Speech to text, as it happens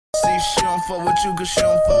see she don't fuck with you cause she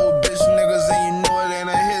don't fuck with bitch niggas, and you know it ain't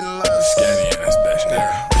a hidden love. Scanny ass bitch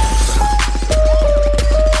nigga.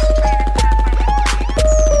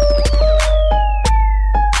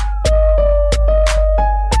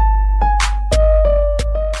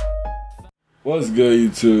 What's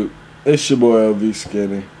good, YouTube? It's your boy LV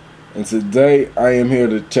Skinny, and today I am here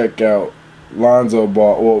to check out Lonzo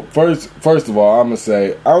Ball. Well, first of all, I'm gonna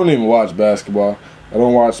say I don't even watch basketball. I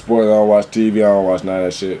don't watch sports. I don't watch TV. I don't watch none of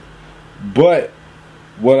that shit. But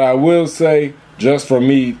what I will say, just from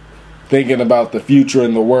me thinking about the future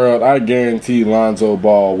in the world, I guarantee Lonzo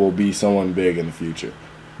Ball will be someone big in the future.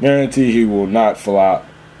 Guarantee he will not flop.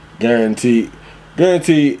 Guarantee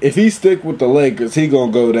if he stick with the Lakers, he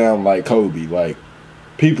gonna go down like Kobe. Like,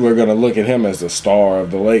 people are gonna look at him as the star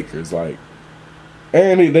of the Lakers. Like,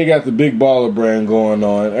 and they got the big baller brand going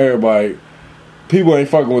on. Everybody, people ain't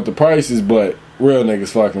fucking with the prices, but real niggas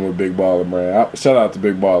fucking with big baller brand. Shout out to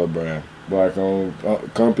big baller brand, black owned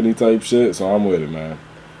company type shit. So I'm with it, man.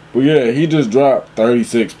 But yeah, he just dropped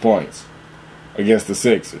 36 points against the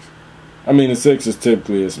Sixers. I mean, the Sixers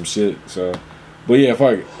typically is some shit. So, but yeah,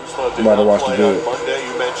 fuck it. I'm about to watch the good. Monday,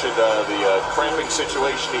 you mentioned the cramping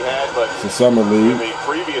situation he had, but it's a summer league. In the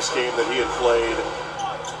previous game that he had played,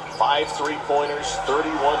 5 3-pointers,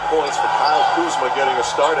 31 points for Kyle Kuzma getting a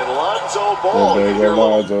start, and Lonzo Ball. Yeah, there you go,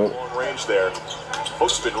 Lonzo. Long range there.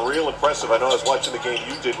 Folks have been real impressive. I know I was watching the game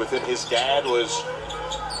you did with him. His dad was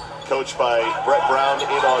coached by Brett Brown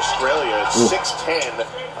in Australia. At 6'10",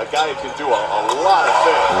 a guy who can do a lot of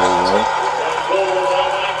things.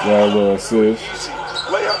 Yeah, a little assist. Easy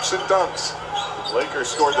layups and dunks. Lakers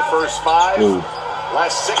scored the first 5.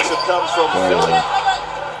 Last 6 have come from Philly.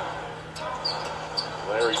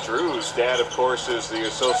 Larry Drew's dad, of course, is the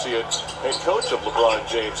associate head coach of LeBron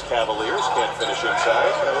James Cavaliers. Can't finish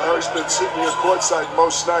inside. Larry's been sitting here courtside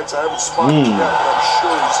most nights. I haven't spotted him yet, but I'm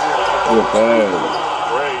sure he's here.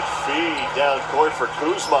 Great feed down court for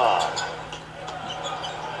Kuzma.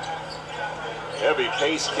 Heavy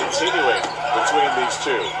pace continuing between these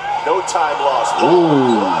two. No time lost.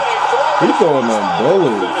 Ooh, he's throwing them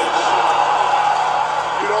bullets.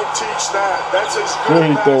 You don't teach that. That's as good.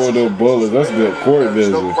 When he throwing those bullets, that's good court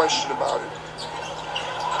vision. There's no question about it.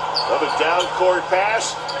 Another down court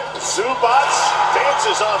pass. Zubac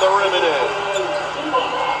dances on the rim and in.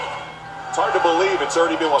 It's hard to believe it's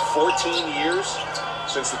already been, what, 14 years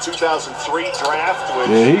since the 2003 draft? Which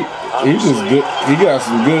yeah, he just good. He got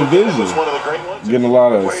some good vision. Was one of the great ones. Getting a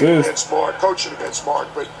lot of Playing assists. against Mark, coaching against Mark,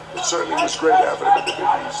 but it certainly was great having him in the Big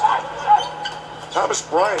East. Thomas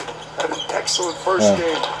Bryant had an excellent first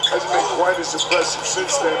game. Hasn't been quite as impressive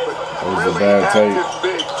since then, but really active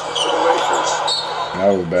big for the Lakers.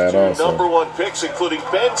 That was bad also. Number 1 picks, including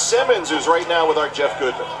Ben Simmons, who's right now with our Jeff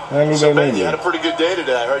Goodman. So Ben, you had a pretty good day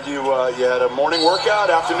today. I heard you had a morning workout,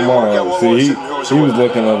 afternoon workout. What See, was he it? was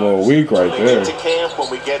looking a little weak right there. Into camp when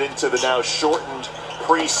we get into the now shortened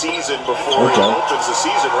preseason before he opens the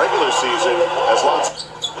season, regular season, as Lonzo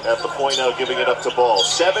at the point now giving it up to Ball.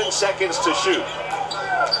 7 seconds to shoot.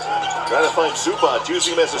 Trying to find Zubac,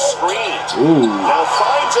 using him as a screen. Ooh. Now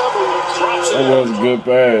finds him, drops it. That was a good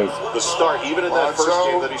pass. The start, even in that first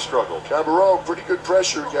game that he struggled. Cabarro, pretty good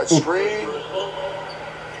pressure. He got screen. Well,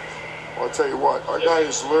 I'll tell you what, our guy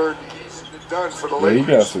has learned he's done for the Lakers.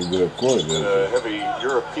 He got some good court vision. Heavy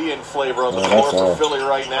European flavor on the floor for Philly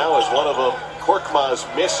right now, as one of them, Korkmaz,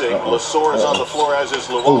 missing. Lasor is on the floor, as is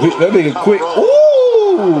Luau. Oh, that nigga quick.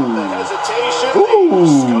 Ooh! Hesitation.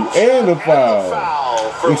 Ooh! And a foul.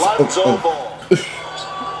 For Lonzo Ball.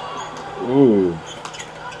 Ooh.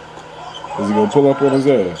 Is he gonna pull up on his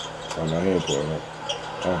ass? Oh, no, he ain't pulling up.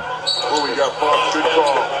 Oh, he got bumped. Good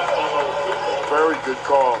call. Very good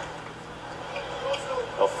call.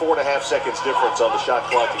 A 4.5 seconds difference on the shot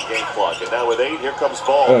clock and game clock. And now with 8, here comes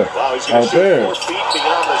Ball. Wow, he's going to shoot 4 feet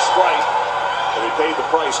beyond the stripe. And he paid the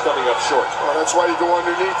price coming up short. Oh, that's why you go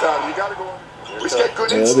underneath on him. You got to go underneath. He's got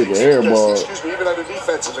good instincts. Excuse me, even at a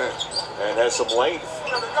defensive end. And has some length.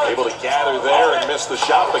 Able to gather there and miss the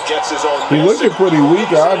shot, but gets his own. He looking pretty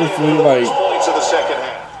weak, obviously. Like, points of the second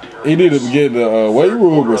half. He needed to get the weight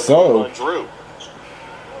room or so.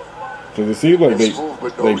 Because it seems like they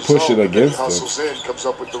push it against him. Hustles in, comes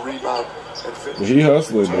up with the rebound and finishes. He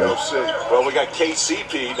hustling, though. Well, we got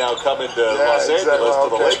KCP now coming to Los Angeles to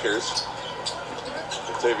the Lakers.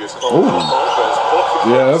 Yeah,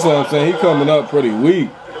 that's what I'm saying. He coming up pretty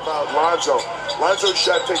weak. About Lonzo. Lonzo's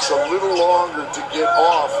shot takes a little longer to get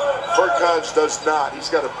off. Furkan's does not. He's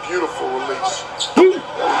got a beautiful release. There we go.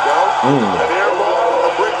 An air ball,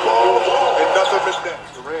 a brick ball, and nothing. them in net.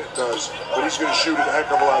 Durant does, but he's going to shoot it a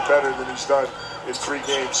heck of a lot better than he's done in 3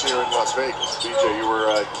 games here in Las Vegas. BJ, you were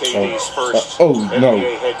KD's first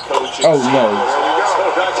NBA head coach. Oh, no.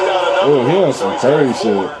 Oh, he on some Curry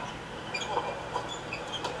shit.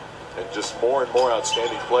 And just more and more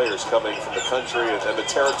outstanding players coming from the country and the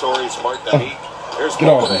territories. Mark Naheek. Here's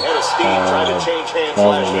Paul with a head of steam trying to change hands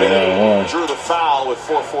last minute. Drew the foul with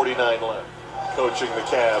 4:49 left. Coaching the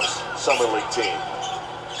Cavs Summer League team.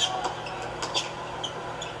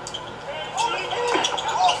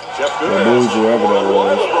 Jeff Goodman.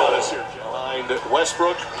 Brought us here. Behind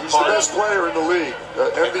Westbrook. He's the best player in the league.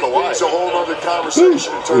 MVP is a whole other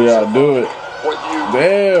conversation in terms of do it. What you.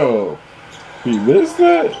 Damn. He missed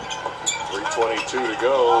that. 3:22 to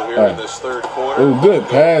go here in this third quarter. Oh, good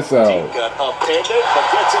pass out. Got upended,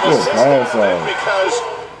 but gets an assist out of it because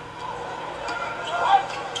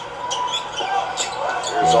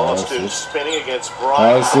here's Austin spinning against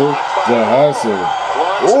Bryant. Hustle.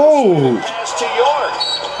 Oh! Pass to York.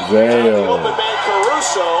 Damn. The open man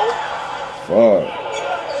Caruso. Fuck.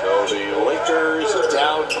 So the Lakers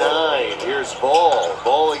down 9. Here's Ball.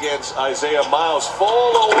 Ball against Isaiah Miles.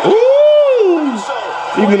 Fall away. Woo!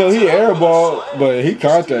 Even though he airballed, but he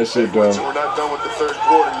caught that shit though. We're not done with the third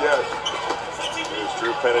quarter yet. Here's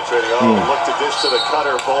Drew penetrating. Looked to dish to the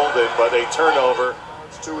cutter, Bolden, but a turnover.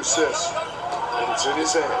 It's 2 assists. And it's in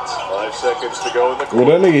his hands. 5 seconds to go in the quarter.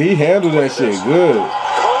 Well, that nigga, he handled that shit good.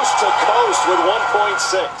 Coast to coast with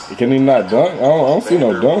 1.6. Can he not dunk? I don't see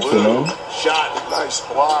no dunks in him. Shot. Nice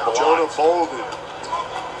block. Jonah Bolden.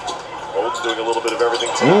 Bolden's doing a little bit of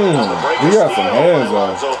everything too. He got some hands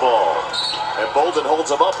on. LONZO Ball. And Bolden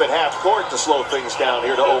holds him up at half court to slow things down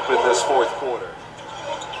here to open this fourth quarter.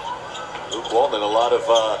 Luke Walton, a lot of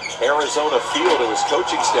Arizona feel to his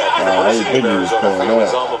coaching staff. University of Arizona feel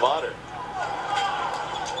his alma mater.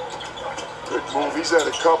 Good move. He's had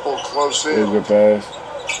a couple close in. Good pass.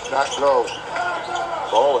 Not go.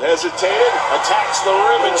 Ball hesitated, attacks the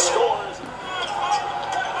rim and scores.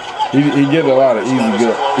 He get a lot of easy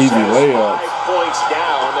layups. 5 points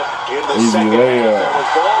down in the Easy second. layup. There was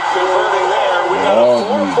ball converting there. We got a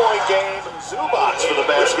 4-point game. Zubac for the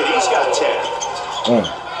basket. He's got 10.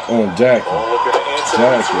 Jackie. Ball looking to answer.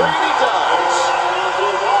 Jackie.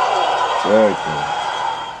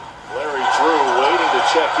 Larry Drew waiting to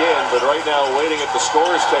check in, but right now waiting at the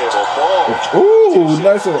scorer's table. Ball. Ooh,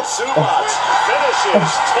 nice one. Zubac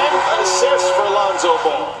finishes 10 assists for Lonzo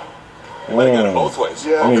Ball. He might have got it both ways.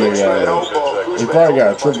 Yeah, he probably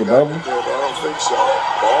got a triple-double. I don't think so.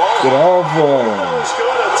 Get off him. Let's go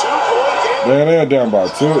to 2-point game. Man, they're down by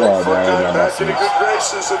 2. Oh, damn, they're down by 6. Back in the good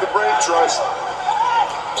graces of the Brain Trust.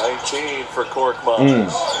 19 for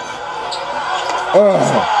Korkmaz.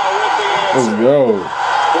 Let's go.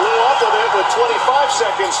 Blew up with it with 25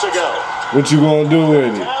 seconds to go. What you gonna do with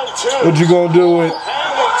it? Down 2. What you gonna do with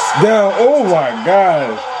down? Oh my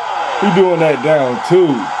gosh. He doing that down 2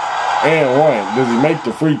 and 1. Does he make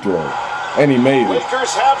the free throw? And he made it.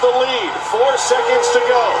 Lakers have the lead. 4 seconds to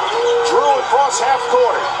go. Drew across half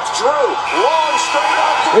court. Drew, long straight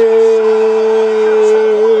up.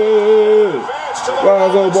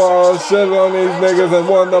 Lonzo Ball shit on these niggas and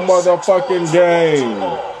won the motherfucking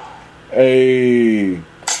game. Hey.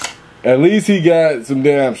 At least he got some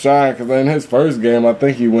damn shine, because in his first game, I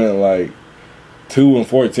think he went like 2 and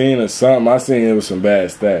 14 or something. I seen it was some bad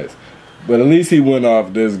stats. But at least he went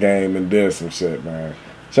off this game and did some shit, man.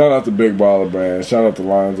 Shout out to Big Baller Brand. Shout out to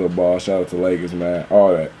Lonzo Ball. Shout out to Lakers, man.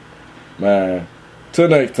 All that. Man. Till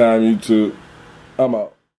next time, YouTube. I'm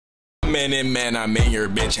out. Minute, man, I'm in your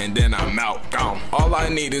bitch and then I'm out, gone. All I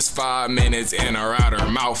need is 5 minutes in or out her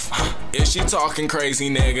mouth. If she talking crazy,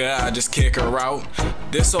 nigga, I just kick her out.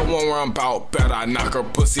 This a one where I'm bout, bet I knock her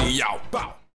pussy out. Bow.